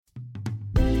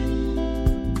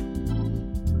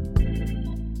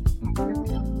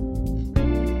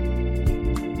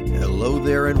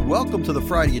there, and welcome to the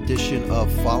Friday edition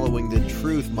of Following the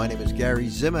Truth. My name is Gary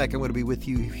Zimak. I'm going to be with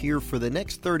you here for the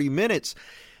next 30 minutes.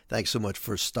 Thanks so much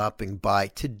for stopping by.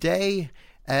 Today,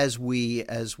 as we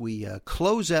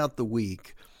close out the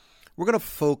week, we're going to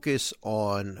focus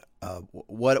on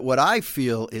what I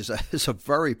feel is a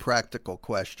very practical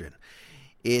question.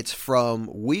 It's from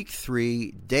week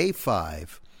 3, day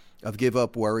 5 of Give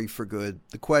Up Worry for Good.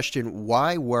 The question,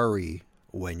 why worry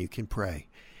when you can pray?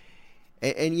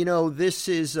 And you know, this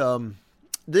is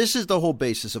the whole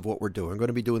basis of what we're doing. We're going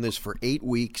to be doing this for 8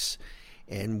 weeks,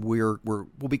 and we'll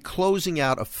be closing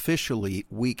out officially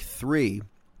week 3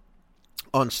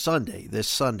 on Sunday. This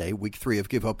Sunday, week 3 of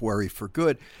Give Up Worry for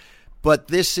Good. But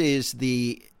this is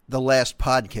the last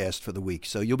podcast for the week.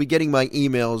 So you'll be getting my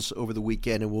emails over the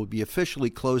weekend, and we'll be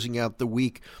officially closing out the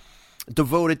week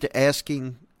devoted to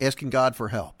asking God for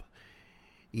help.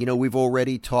 You know, we've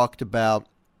already talked about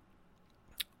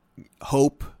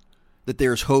hope, that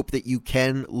there's hope that you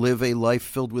can live a life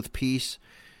filled with peace.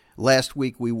 Last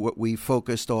week we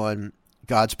focused on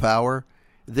God's power.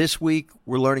 This week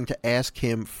we're learning to ask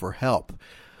Him for help.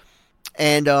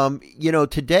 And,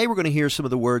 today we're going to hear some of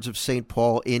the words of St.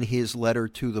 Paul in his letter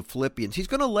to the Philippians. He's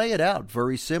going to lay it out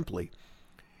very simply.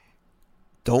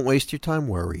 Don't waste your time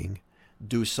worrying.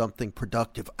 Do something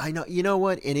productive. I know, you know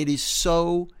what? And it is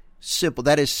so simple.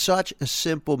 That is such a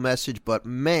simple message, but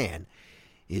man,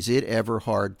 is it ever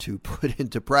hard to put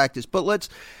into practice? But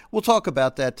we'll talk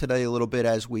about that today a little bit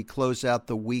as we close out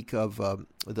the week of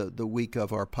the week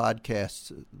of our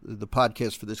podcasts, the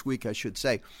podcast for this week, I should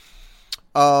say.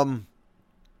 And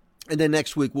then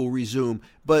next week we'll resume.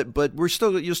 But you'll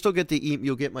still get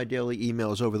you'll get my daily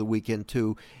emails over the weekend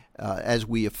too, as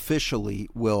we officially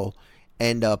will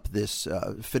end up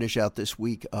finish out this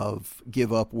week of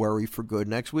Give Up Worry for Good.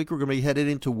 Next week we're going to be headed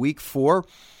into week 4.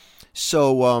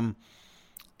 So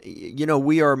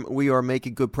we are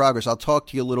making good progress. I'll talk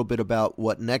to you a little bit about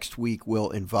what next week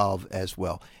will involve as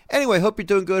well. Anyway, hope you're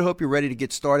doing good. Hope you're ready to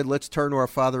get started. Let's turn to our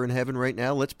Father in heaven right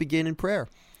now. Let's begin in prayer.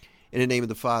 In the name of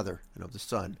the Father, and of the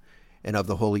Son, and of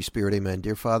the Holy Spirit, amen.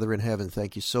 Dear Father in heaven,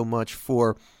 thank you so much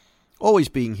for always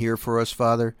being here for us,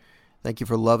 Father. Thank you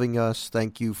for loving us.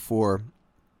 Thank you for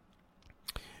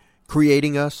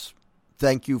creating us.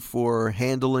 Thank you for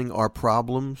handling our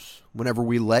problems whenever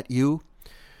we let you.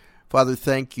 Father,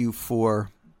 thank you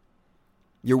for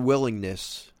your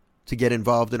willingness to get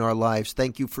involved in our lives.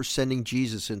 Thank you for sending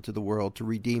Jesus into the world to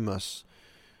redeem us,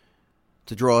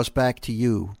 to draw us back to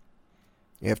you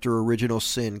after original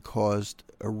sin caused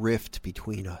a rift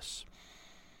between us.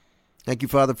 Thank you,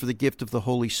 Father, for the gift of the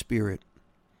Holy Spirit.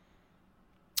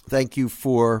 Thank you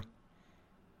for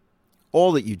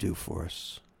all that you do for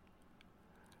us.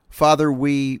 Father,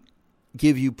 we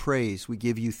give you praise. We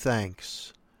give you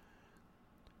thanks.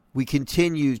 We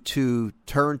continue to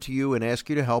turn to you and ask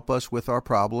you to help us with our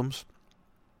problems.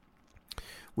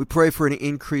 We pray for an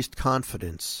increased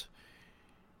confidence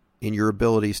in your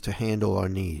abilities to handle our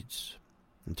needs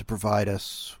and to provide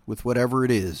us with whatever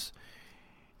it is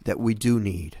that we do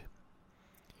need.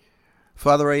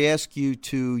 Father, I ask you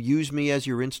to use me as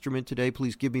your instrument today.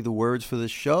 Please give me the words for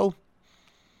this show.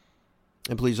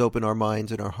 And please open our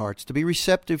minds and our hearts to be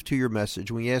receptive to your message.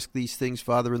 We ask these things,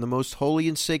 Father, in the most holy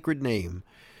and sacred name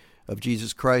of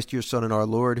Jesus Christ, your Son and our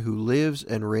Lord, who lives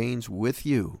and reigns with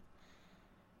you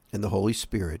and the Holy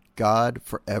Spirit, God,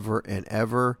 forever and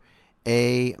ever.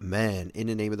 Amen. In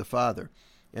the name of the Father,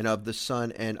 and of the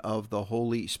Son, and of the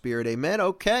Holy Spirit. Amen.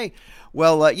 Okay.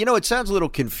 Well, it sounds a little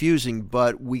confusing,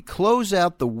 but we close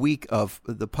out the week of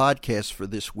the podcast for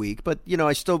this week. But,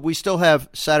 we still have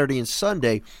Saturday and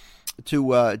Sunday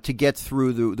to get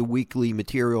through the weekly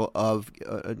material of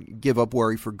Give Up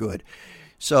Worry for Good.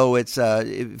 So I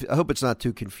hope it's not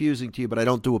too confusing to you, but I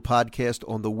don't do a podcast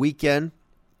on the weekend.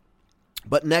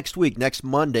 But next week, next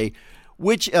Monday,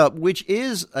 which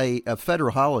is a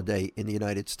federal holiday in the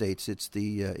United States,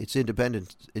 it's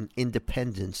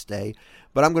Independence Day.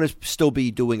 But I'm going to still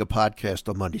be doing a podcast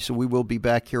on Monday, so we will be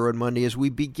back here on Monday as we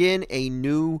begin a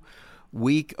new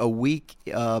week, a week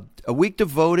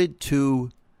devoted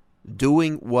to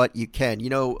doing what you can.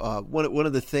 One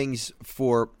of the things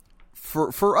for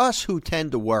us who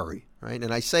tend to worry, right?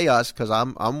 And I say us because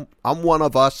I'm one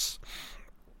of us.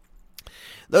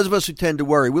 Those of us who tend to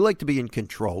worry, we like to be in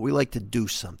control. We like to do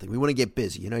something. We want to get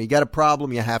busy. You got a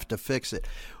problem, you have to fix it.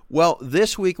 Well,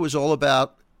 this week was all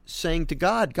about saying to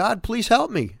God, please help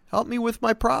me. Help me with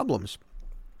my problems.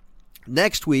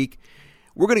 Next week,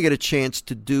 we're going to get a chance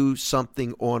to do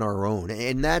something on our own.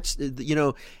 And that's,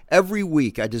 every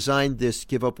week I designed this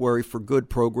Give Up Worry for Good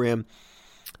program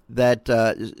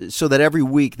so that every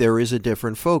week there is a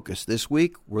different focus. This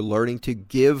week, we're learning to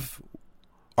give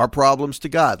our problems to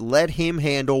God. Let him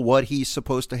handle what he's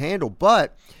supposed to handle.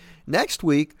 But next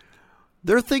week,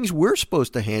 there are things we're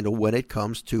supposed to handle when it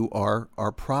comes to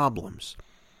our problems.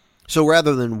 So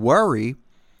rather than worry,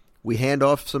 we hand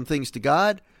off some things to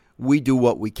God, we do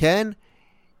what we can,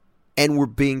 and we're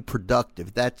being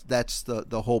productive. That's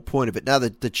the whole point of it. Now,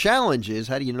 the challenge is,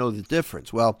 how do you know the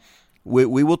difference? Well, we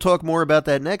will talk more about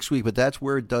that next week, but that's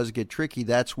where it does get tricky.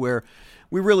 That's where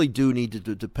we really do need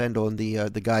to depend on the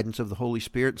guidance of the Holy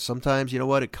Spirit. Sometimes, you know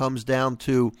what, it comes down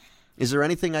to, is there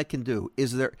anything I can do?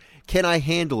 Can I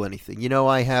handle anything? You know,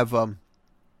 I have,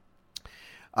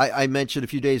 I mentioned a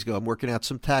few days ago, I'm working out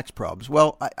some tax problems.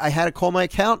 Well, I had to call my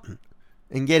accountant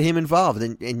and get him involved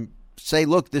and say,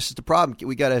 look, this is the problem.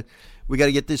 We gotta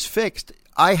get this fixed.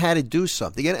 I had to do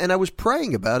something, and I was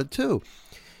praying about it too.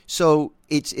 So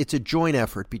it's a joint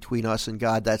effort between us and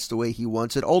God. That's the way he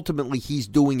wants it. Ultimately, he's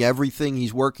doing everything.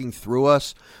 He's working through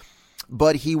us,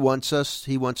 but he wants us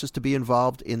to be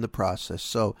involved in the process.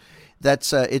 So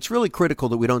that's it's really critical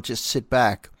that we don't just sit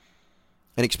back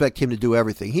and expect him to do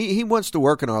everything. He wants to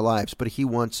work in our lives, but he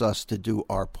wants us to do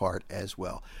our part as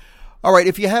well. All right,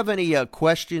 if you have any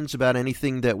questions about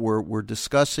anything that we're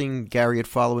discussing, Gary at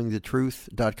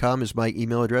followingthetruth.com is my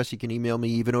email address. You can email me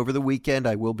even over the weekend.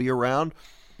 I will be around.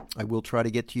 I will try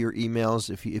to get to your emails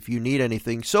if you need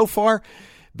anything. So far,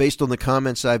 based on the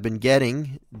comments I've been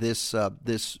getting, this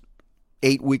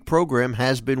 8-week program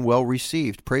has been well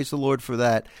received. Praise the Lord for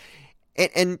that.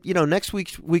 And you know, next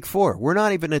week's week 4. We're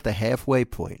not even at the halfway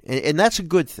point, and that's a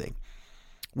good thing.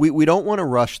 We don't want to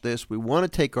rush this. We want to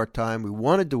take our time. We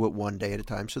want to do it one day at a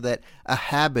time so that a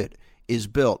habit is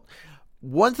built.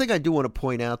 One thing I do want to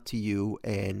point out to you,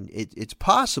 and it's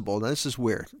possible. Now, this is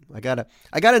weird. I gotta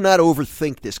not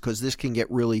overthink this because this can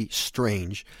get really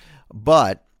strange.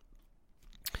 But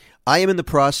I am in the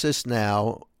process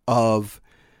now of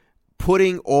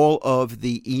putting all of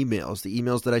the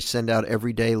emails that I send out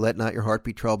every day, let not your heart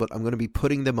be troubled. I'm going to be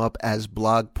putting them up as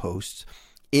blog posts.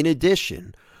 In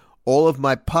addition, all of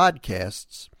my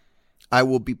podcasts, I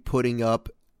will be putting up.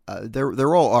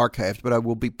 They're all archived, but I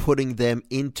will be putting them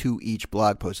into each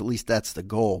blog post. At least that's the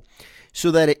goal.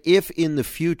 So that if in the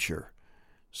future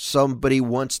somebody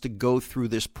wants to go through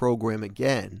this program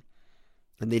again,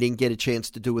 and they didn't get a chance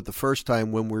to do it the first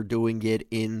time when we're doing it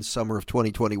in summer of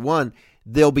 2021,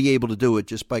 they'll be able to do it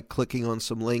just by clicking on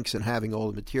some links and having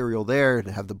all the material there and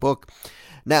have the book.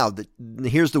 Now,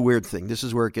 here's the weird thing. This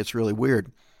is where it gets really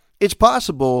weird. It's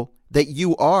possible that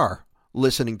you are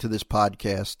listening to this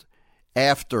podcast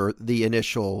after the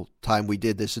initial time we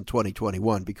did this in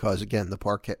 2021, because, again, the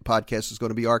podcast is going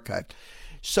to be archived.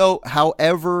 So,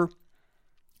 however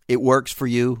it works for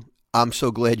you, I'm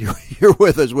so glad you're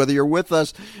with us. Whether you're with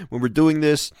us when we're doing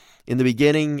this in the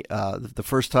beginning, the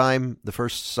first time, the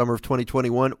first summer of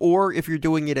 2021, or if you're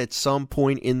doing it at some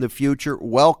point in the future,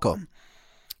 welcome.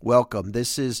 Welcome.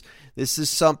 This is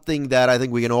something that I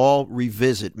think we can all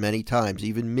revisit many times.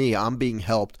 Even me, I'm being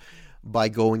helped by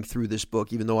going through this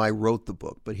book, even though I wrote the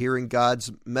book. But hearing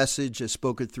God's message as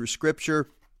spoken through Scripture,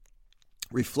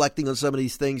 reflecting on some of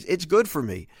these things, it's good for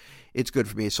me. It's good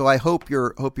for me. So I hope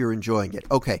you're enjoying it.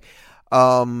 Okay.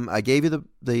 I gave you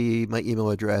my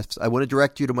email address. I want to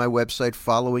direct you to my website,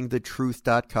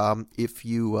 followingthetruth.com. If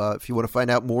you want to find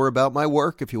out more about my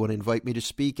work, if you want to invite me to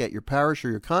speak at your parish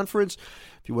or your conference,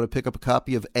 if you want to pick up a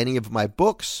copy of any of my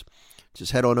books,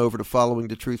 just head on over to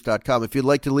followingthetruth.com. If you'd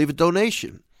like to leave a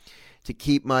donation to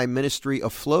keep my ministry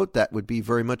afloat, that would be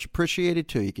very much appreciated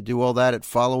too. You can do all that at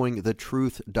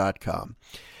followingthetruth.com.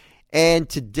 And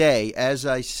today, as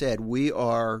I said, we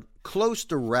are close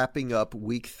to wrapping up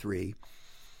week 3.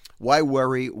 Why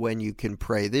worry when you can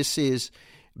pray? This is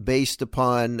based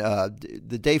upon,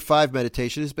 the day 5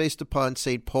 meditation is based upon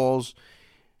St. Paul's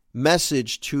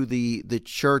message to the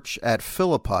church at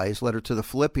Philippi, his letter to the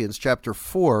Philippians, chapter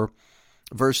 4,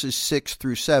 verses 6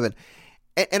 through 7.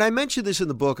 And I mentioned this in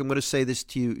the book. I'm going to say this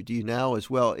to you now as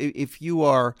well. If you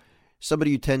are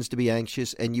somebody who tends to be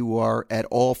anxious and you are at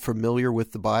all familiar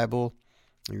with the Bible,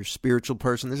 you're a spiritual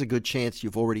person, there's a good chance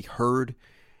you've already heard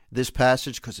this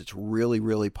passage because it's really,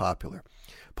 really popular.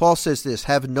 Paul says this: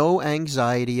 have no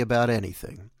anxiety about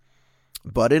anything,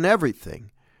 but in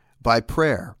everything, by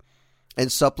prayer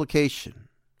and supplication,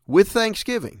 with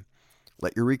thanksgiving,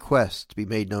 let your requests be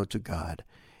made known to God.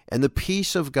 And the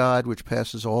peace of God, which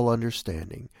passes all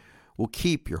understanding, will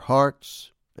keep your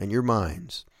hearts and your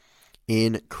minds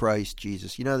in Christ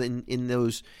Jesus. You know, in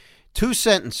those 2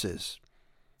 sentences,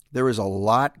 there is a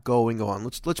lot going on.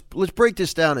 Let's break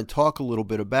this down and talk a little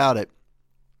bit about it.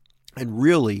 And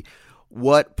really,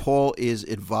 what Paul is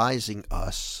advising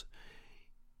us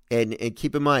And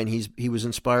keep in mind, he was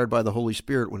inspired by the Holy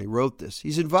Spirit when he wrote this.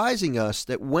 He's advising us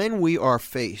that when we are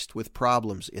faced with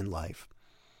problems in life,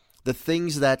 the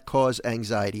things that cause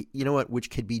anxiety, you know what, which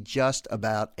could be just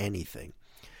about anything.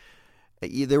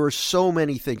 There were so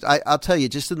many things. I'll tell you,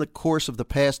 just in the course of the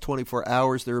past 24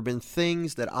 hours, there have been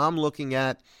things that I'm looking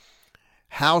at,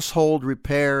 household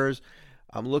repairs.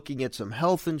 I'm looking at some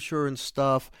health insurance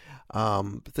stuff,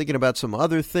 thinking about some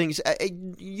other things.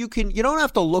 You don't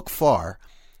have to look far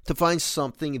to find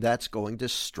something that's going to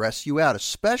stress you out,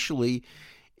 especially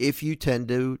if you tend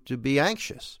to be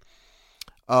anxious.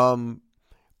 But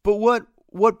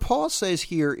what Paul says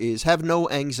here is have no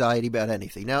anxiety about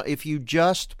anything. Now, if you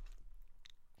just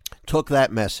took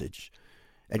that message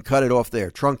and cut it off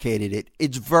there, truncated it,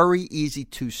 it's very easy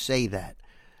to say that,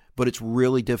 but it's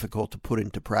really difficult to put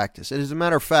into practice. And as a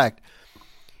matter of fact,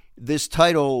 this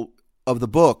title of the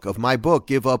book, of my book,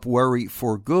 Give Up Worry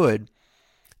for Good,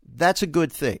 that's a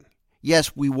good thing.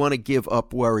 Yes, we want to give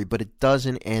up worry, but it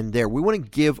doesn't end there. We want to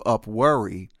give up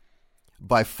worry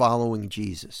by following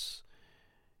Jesus.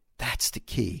 That's the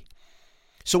key.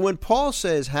 So when Paul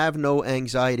says have no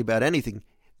anxiety about anything,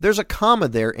 there's a comma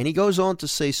there, and he goes on to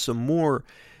say some more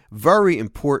very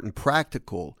important,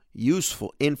 practical,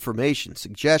 useful information,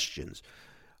 suggestions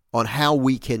on how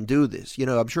we can do this. You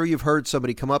know, I'm sure you've heard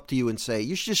somebody come up to you and say,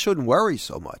 you just shouldn't worry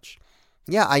so much.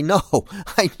 Yeah, I know.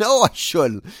 I know I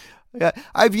shouldn't.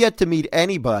 I've yet to meet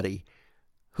anybody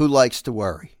who likes to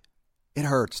worry. It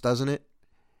hurts, doesn't it?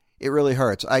 It really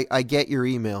hurts. I get your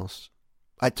emails.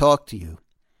 I talk to you.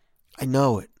 I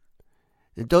know it.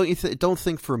 And don't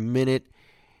think for a minute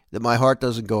that my heart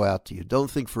doesn't go out to you.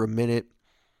 Don't think for a minute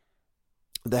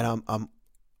that I'm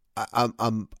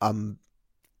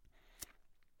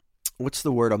what's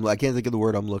the word I can't think of the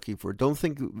word I'm looking for. Don't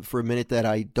think for a minute that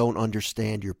I don't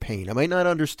understand your pain. I might not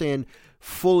understand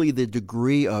fully the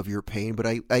degree of your pain, but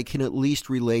I can at least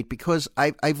relate because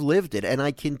I've lived it, and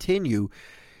I continue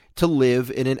to live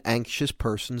in an anxious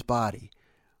person's body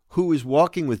who is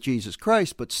walking with Jesus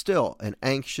Christ, but still an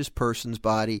anxious person's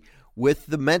body with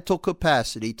the mental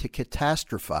capacity to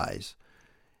catastrophize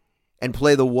and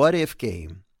play the what-if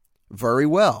game very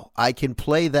well. I can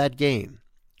play that game.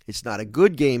 It's not a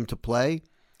good game to play.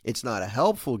 It's not a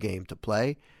helpful game to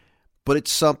play, but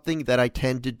it's something that I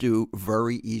tend to do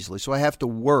very easily. So I have to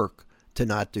work to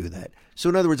not do that. So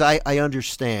in other words, I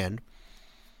understand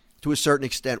to a certain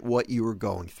extent what you were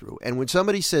going through. And when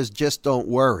somebody says just don't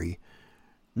worry,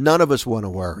 none of us want to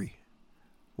worry.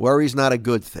 Worry's not a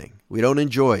good thing. We don't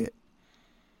enjoy it.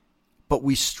 But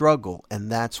we struggle,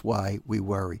 and that's why we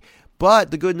worry.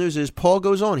 But the good news is Paul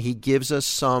goes on. He gives us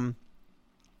some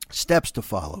steps to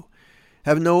follow.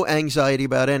 Have no anxiety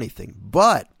about anything.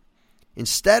 But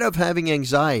instead of having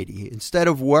anxiety, instead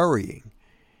of worrying,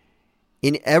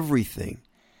 in everything,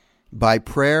 by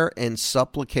prayer and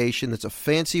supplication, that's a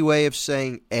fancy way of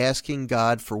saying asking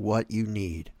God for what you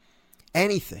need.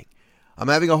 Anything. I'm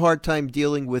having a hard time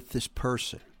dealing with this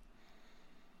person.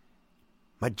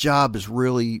 My job is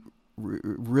really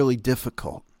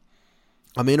difficult.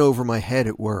 I'm in over my head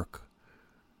at work.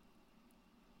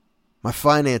 My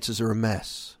finances are a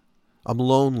mess. I'm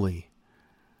lonely.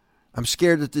 I'm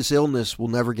scared that this illness will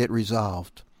never get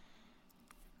resolved.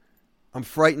 I'm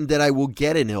frightened that I will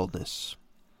get an illness.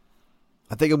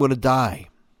 I think I'm going to die.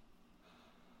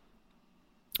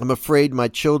 I'm afraid my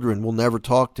children will never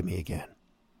talk to me again.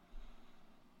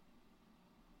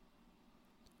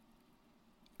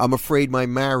 I'm afraid my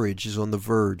marriage is on the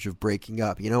verge of breaking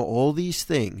up. You know, all these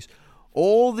things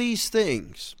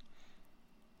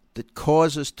that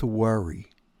cause us to worry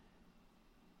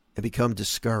and become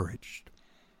discouraged.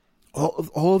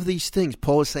 All of these things,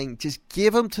 Paul is saying, just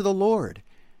give them to the Lord.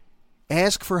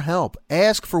 Ask for help.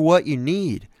 Ask for what you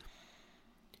need.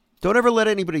 Don't ever let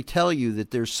anybody tell you that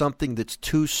there's something that's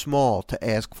too small to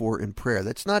ask for in prayer.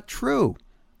 That's not true.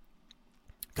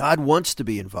 God wants to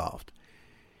be involved.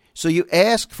 So you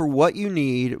ask for what you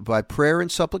need by prayer and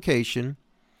supplication.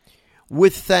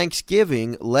 With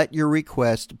thanksgiving, let your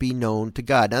request be known to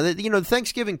God. Now, the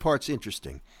Thanksgiving part's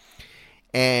interesting.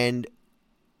 And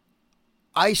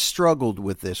I struggled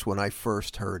with this when I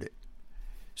first heard it.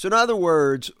 So in other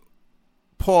words,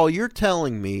 Paul, you're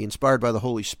telling me, inspired by the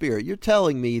Holy Spirit, you're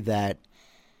telling me that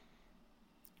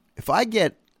if I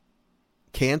get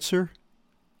cancer,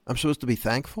 I'm supposed to be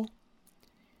thankful?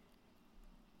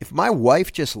 If my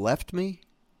wife just left me,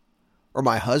 or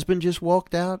my husband just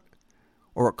walked out,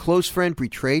 or a close friend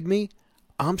betrayed me,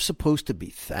 I'm supposed to be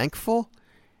thankful?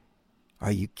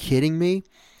 Are you kidding me?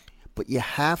 But you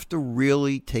have to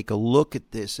really take a look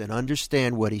at this and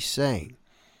understand what he's saying.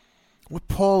 What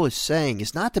Paul is saying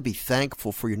is not to be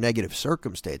thankful for your negative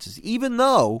circumstances, even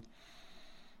though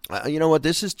You know what?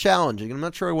 This is challenging. I'm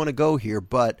not sure I want to go here,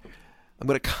 but I'm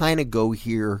going to kind of go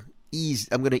here.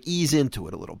 I'm going to ease into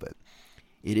it a little bit.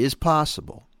 It is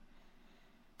possible.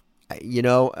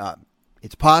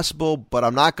 It's possible, but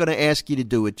I'm not going to ask you to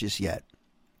do it just yet.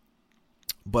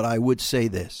 But I would say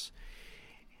this.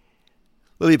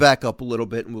 Let me back up a little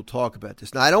bit and we'll talk about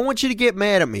this. Now, I don't want you to get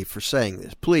mad at me for saying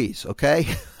this, please, okay?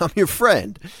 I'm your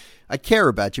friend. I care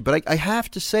about you, but I have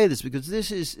to say this because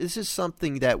this is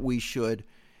something that we should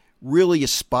really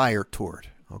aspire toward,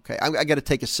 okay? I got to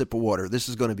take a sip of water. This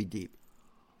is going to be deep.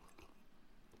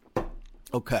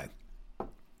 Okay.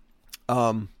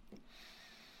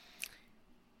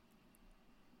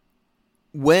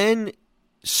 When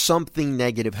something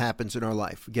negative happens in our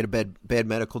life, we get a bad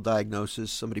medical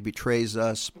diagnosis, somebody betrays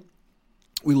us,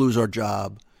 we lose our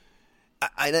job,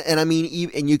 and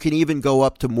you can even go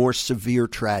up to more severe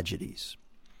tragedies.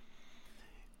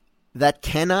 That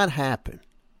cannot happen.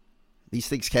 These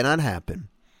things cannot happen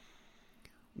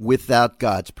without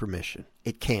God's permission.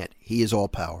 It can't. He is all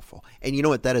powerful. And you know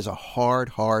what? That is a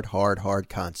hard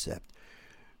concept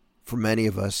for many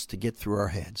of us to get through our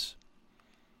heads.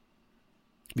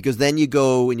 Because then you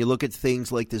go and you look at things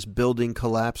like this building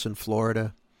collapse in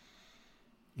Florida.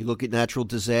 You look at natural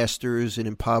disasters in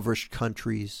impoverished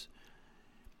countries.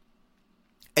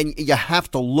 And you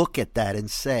have to look at that and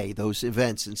say, those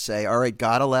events, and say, all right,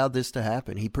 God allowed this to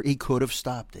happen. He could have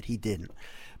stopped it. He didn't.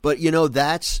 But,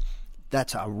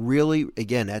 that's a really,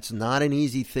 again, that's not an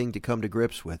easy thing to come to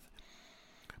grips with.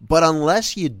 But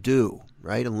unless you do,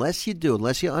 right, unless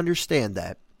you understand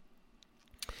that,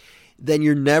 then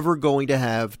you're never going to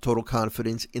have total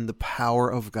confidence in the power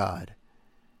of God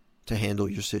to handle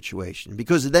your situation.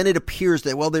 Because then it appears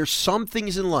that, well, there's some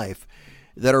things in life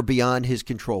that are beyond his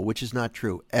control, which is not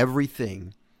true.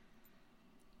 Everything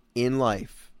in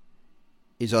life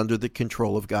is under the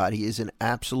control of God. He is in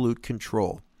absolute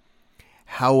control.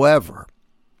 However,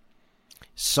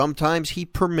 sometimes he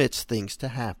permits things to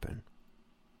happen,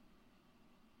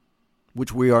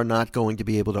 which we are not going to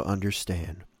be able to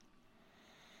understand.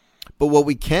 But what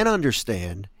we can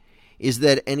understand is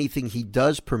that anything he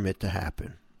does permit to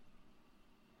happen,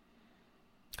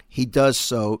 he does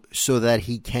so that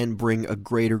he can bring a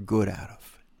greater good out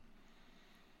of.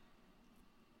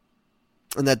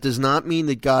 And that does not mean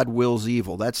that God wills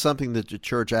evil. That's something that the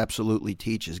church absolutely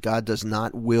teaches. God does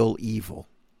not will evil.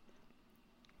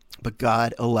 But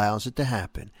God allows it to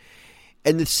happen.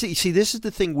 And see, this is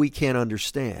the thing we can't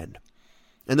understand.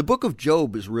 And the book of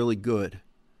Job is really good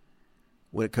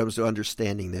when it comes to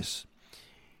understanding this.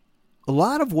 A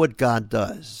lot of what God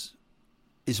does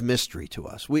is mystery to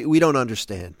us. We don't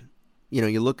understand.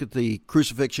 You look at the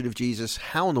crucifixion of Jesus.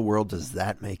 How in the world does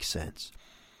that make sense?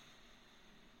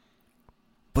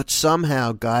 But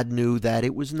somehow God knew that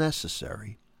it was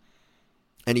necessary,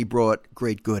 and he brought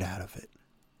great good out of it.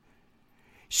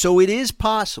 So it is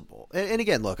possible. And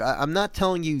again, look, I'm not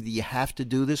telling you that you have to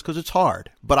do this because it's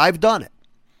hard, but I've done it.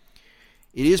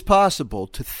 It is possible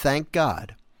to thank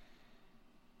God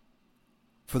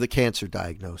for the cancer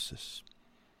diagnosis.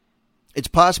 It's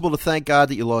possible to thank God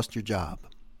that you lost your job.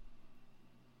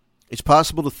 It's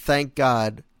possible to thank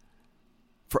God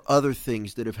for other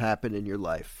things that have happened in your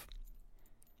life.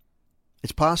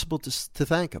 It's possible to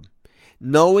thank him,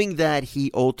 knowing that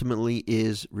he ultimately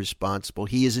is responsible.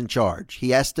 He is in charge.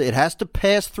 It has to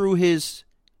pass through his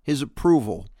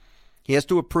approval. He has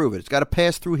to approve it. It's got to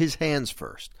pass through his hands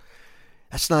first.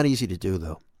 That's not easy to do,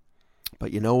 though.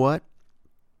 But you know what?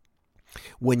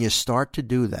 When you start to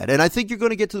do that, and I think you're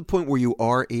going to get to the point where you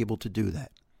are able to do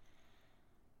that.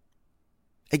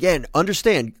 Again,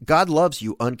 understand, God loves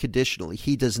you unconditionally.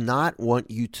 He does not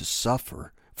want you to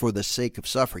suffer for the sake of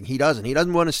suffering. He doesn't. He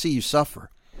doesn't want to see you suffer.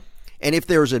 And if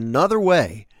there's another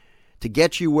way to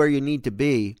get you where you need to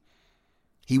be,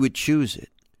 he would choose it.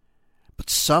 But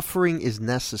suffering is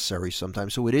necessary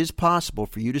sometimes. So it is possible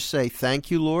for you to say, thank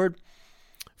you, Lord,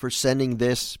 for sending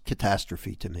this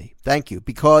catastrophe to me. Thank you.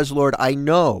 Because, Lord, I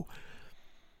know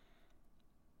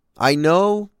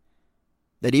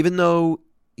that even though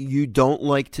you don't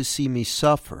like to see me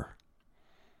suffer,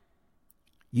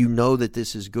 you know that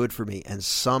this is good for me, and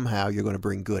somehow you're going to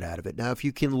bring good out of it. Now, if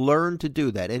you can learn to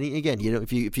do that, and again,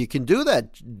 if you can do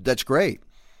that, that's great.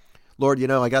 Lord,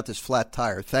 I got this flat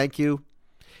tire. Thank you.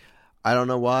 I don't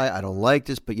know why. I don't like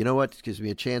this, but you know what? It gives me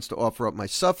a chance to offer up my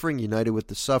suffering, united with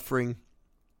the suffering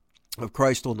of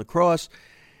Christ on the cross,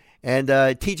 and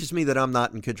it teaches me that I'm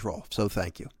not in control. So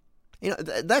thank you.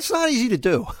 That's not easy to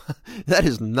do. That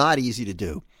is not easy to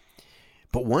do.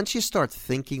 But once you start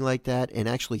thinking like that and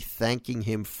actually thanking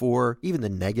him for even the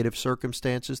negative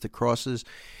circumstances, the crosses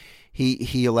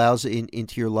he allows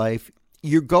into your life,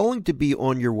 you're going to be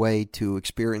on your way to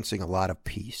experiencing a lot of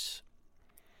peace.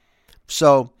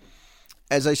 So,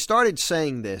 as I started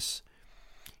saying this,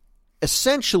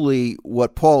 essentially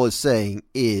what Paul is saying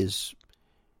is,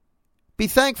 be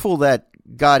thankful that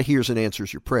God hears and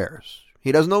answers your prayers.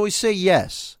 He doesn't always say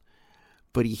yes,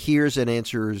 but he hears and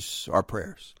answers our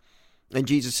prayers. And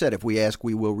Jesus said, if we ask,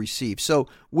 we will receive. So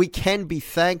we can be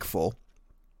thankful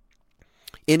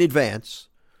in advance,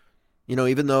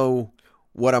 even though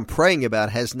what I'm praying about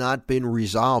has not been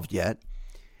resolved yet.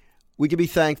 We can be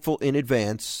thankful in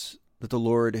advance that the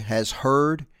Lord has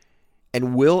heard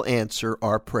and will answer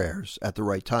our prayers at the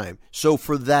right time. So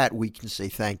for that, we can say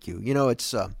thank you.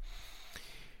 It's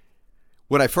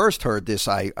when I first heard this,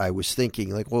 I was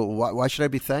thinking, well, why should I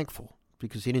be thankful?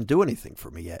 Because he didn't do anything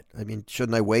for me yet. I mean,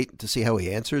 shouldn't I wait to see how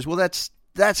he answers? Well,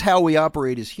 that's how we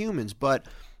operate as humans. But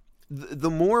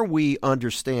the more we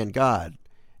understand God,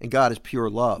 and God is pure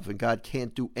love, and God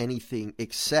can't do anything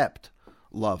except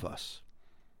love us.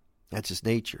 That's his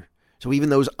nature. So even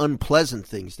those unpleasant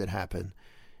things that happen,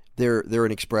 they're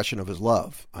an expression of his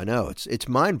love. I know it's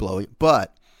mind-blowing,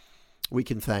 but we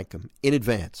can thank him in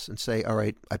advance and say, all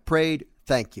right, I prayed,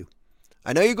 thank you.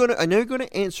 I know you're going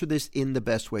to answer this in the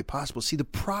best way possible. See, the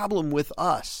problem with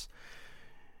us,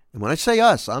 and when I say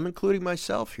us, I'm including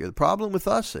myself here. The problem with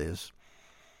us is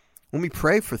when we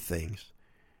pray for things,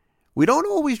 we don't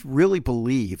always really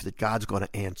believe that God's going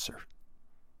to answer.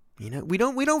 We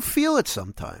don't feel it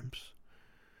sometimes.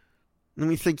 And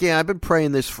we think, I've been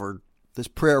praying this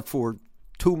prayer for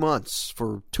 2 months,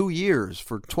 for 2 years,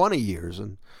 for 20 years,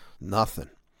 and nothing.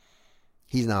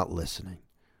 He's not listening.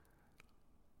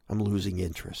 I'm losing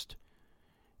interest.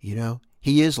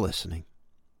 He is listening.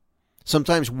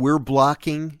 Sometimes we're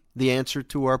blocking the answer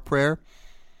to our prayer,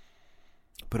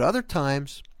 but other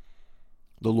times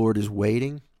the Lord is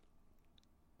waiting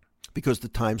because the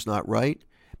time's not right.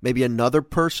 Maybe another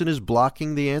person is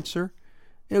blocking the answer.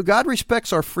 God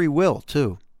respects our free will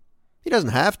too. He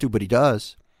doesn't have to, but he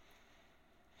does.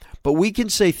 But we can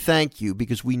say thank you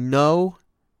because we know,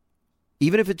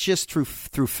 even if it's just through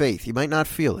faith, you might not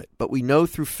feel it, but we know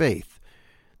through faith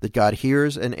that God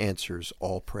hears and answers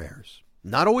all prayers.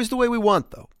 Not always the way we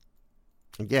want, though.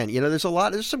 Again,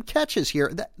 there's some catches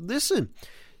here. Listen,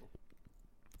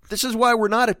 this is why we're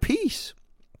not at peace,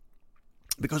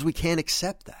 because we can't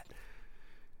accept that.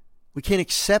 We can't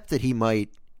accept that he might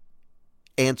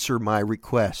answer my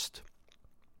request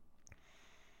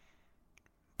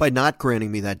by not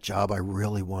granting me that job I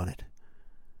really wanted,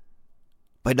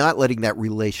 by not letting that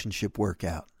relationship work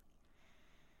out.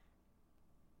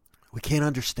 We can't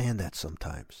understand that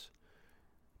sometimes.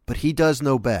 But he does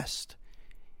know best.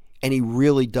 And he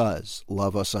really does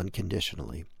love us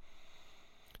unconditionally.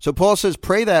 So Paul says,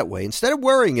 pray that way. Instead of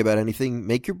worrying about anything,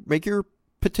 make your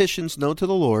petitions known to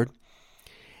the Lord.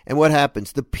 And what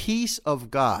happens? The peace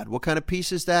of God. What kind of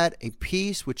peace is that? A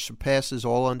peace which surpasses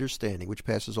all understanding,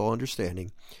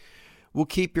 will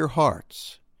keep your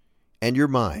hearts and your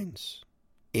minds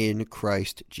in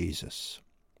Christ Jesus.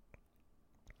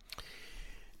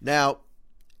 Now,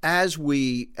 as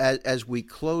we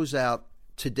close out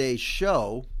today's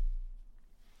show,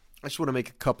 I just want to make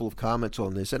a couple of comments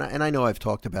on this, and I know I've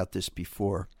talked about this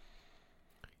before.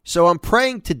 So I'm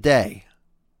praying today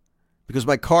because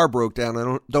my car broke down.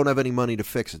 I don't have any money to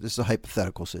fix it. This is a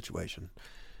hypothetical situation.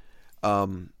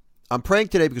 I'm praying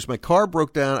today because my car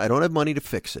broke down. I don't have money to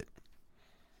fix it.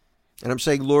 And I'm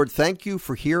saying, Lord, thank you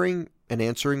for hearing and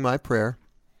answering my prayer.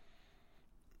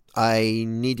 I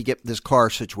need to get this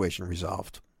car situation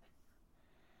resolved.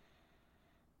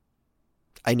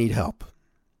 I need help.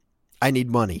 I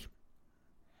need money,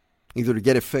 either to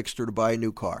get it fixed or to buy a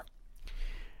new car.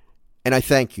 And I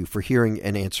thank you for hearing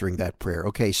and answering that prayer.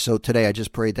 Okay, so today I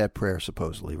just prayed that prayer,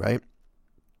 supposedly, right?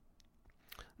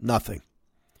 Nothing.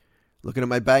 Looking at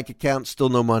my bank account, still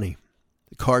no money.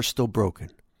 The car's still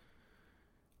broken.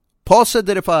 Paul said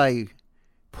that if I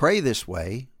pray this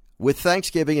way with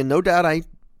thanksgiving, and no doubt I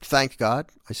thanked God,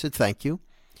 I said thank you,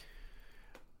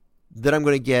 that I'm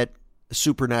going to get a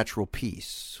supernatural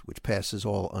peace, which passes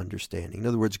all understanding. In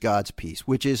other words, God's peace,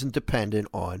 which isn't dependent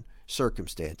on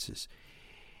circumstances.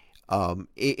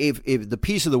 If the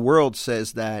peace of the world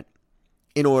says that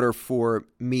in order for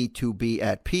me to be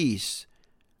at peace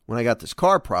when I got this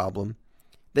car problem,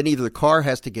 then either the car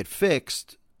has to get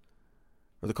fixed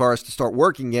or the car has to start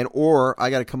working again, or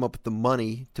I got to come up with the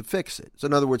money to fix it. So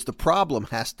in other words, the problem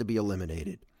has to be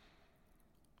eliminated.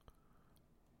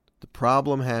 The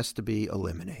problem has to be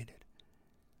eliminated.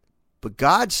 But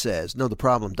God says, no, the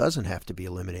problem doesn't have to be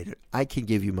eliminated. I can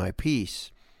give you my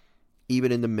peace,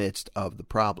 even in the midst of the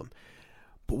problem.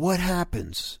 But what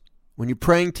happens When you're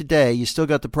praying today, you still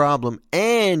got the problem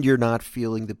and you're not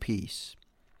feeling the peace.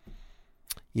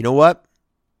 You know what?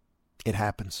 It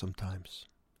happens sometimes.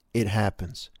 It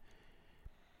happens.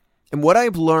 And what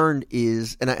I've learned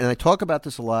is, and I talk about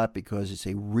this a lot because it's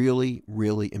a really,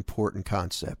 really important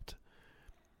concept.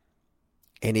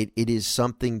 And it is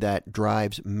something that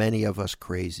drives many of us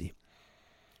crazy.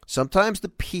 Sometimes the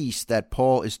peace that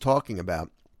Paul is talking about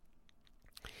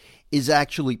is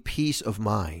actually peace of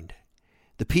mind.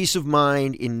 The peace of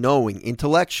mind in knowing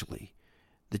intellectually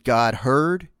that God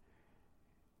heard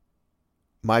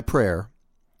my prayer,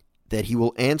 that he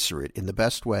will answer it in the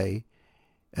best way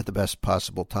at the best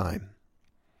possible time.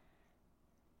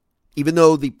 Even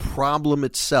though the problem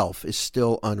itself is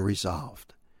still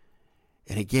unresolved.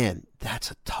 And again, that's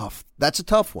a tough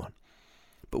one.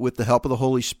 But with the help of the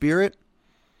Holy Spirit,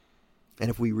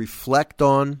 and if we reflect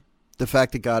on the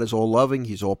fact that God is all loving,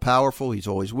 he's all powerful, he's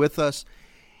always with us,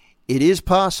 it is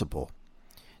possible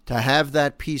to have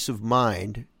that peace of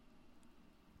mind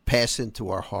pass into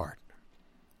our heart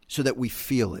so that we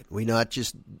feel it. We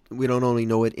don't only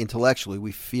know it intellectually,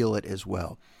 we feel it as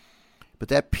well. But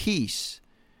that peace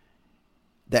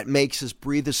that makes us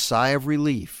breathe a sigh of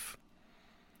relief,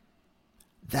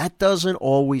 that doesn't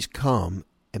always come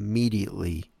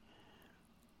immediately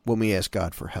when we ask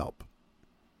God for help.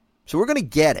 So we're going to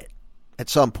get it at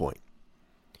some point,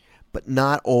 but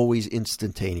not always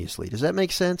instantaneously. Does that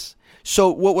make sense? So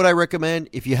what would I recommend?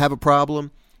 If you have a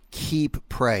problem, keep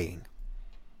praying.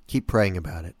 Keep praying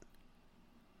about it.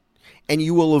 And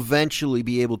you will eventually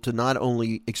be able to not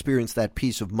only experience that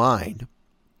peace of mind,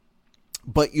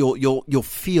 but you'll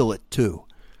feel it too.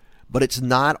 But it's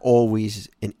not always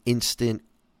an instant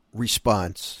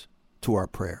response to our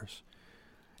prayers.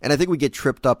 And I think we get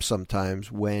tripped up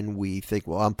sometimes when we think,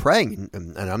 well, I'm praying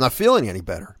and I'm not feeling any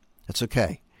better. That's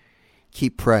okay.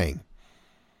 Keep praying.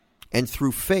 And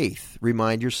through faith,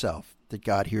 remind yourself that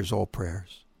God hears all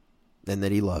prayers and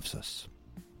that he loves us.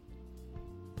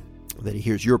 That he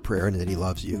hears your prayer and that he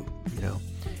loves you,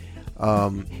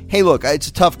 Hey, look, it's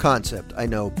a tough concept, I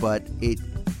know, but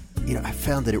I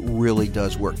found that it really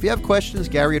does work. If you have questions,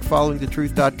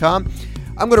 Gary@followingthetruth.com.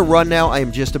 I'm going to run now. I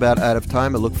am just about out of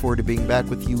time. I look forward to being back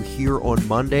with you here on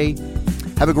Monday.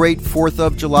 Have a great 4th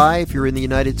of July if you're in the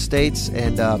United States,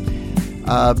 and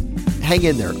hang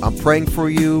in there. I'm praying for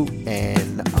you,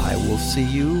 and I will see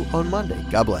you on Monday.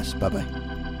 God bless. Bye-bye.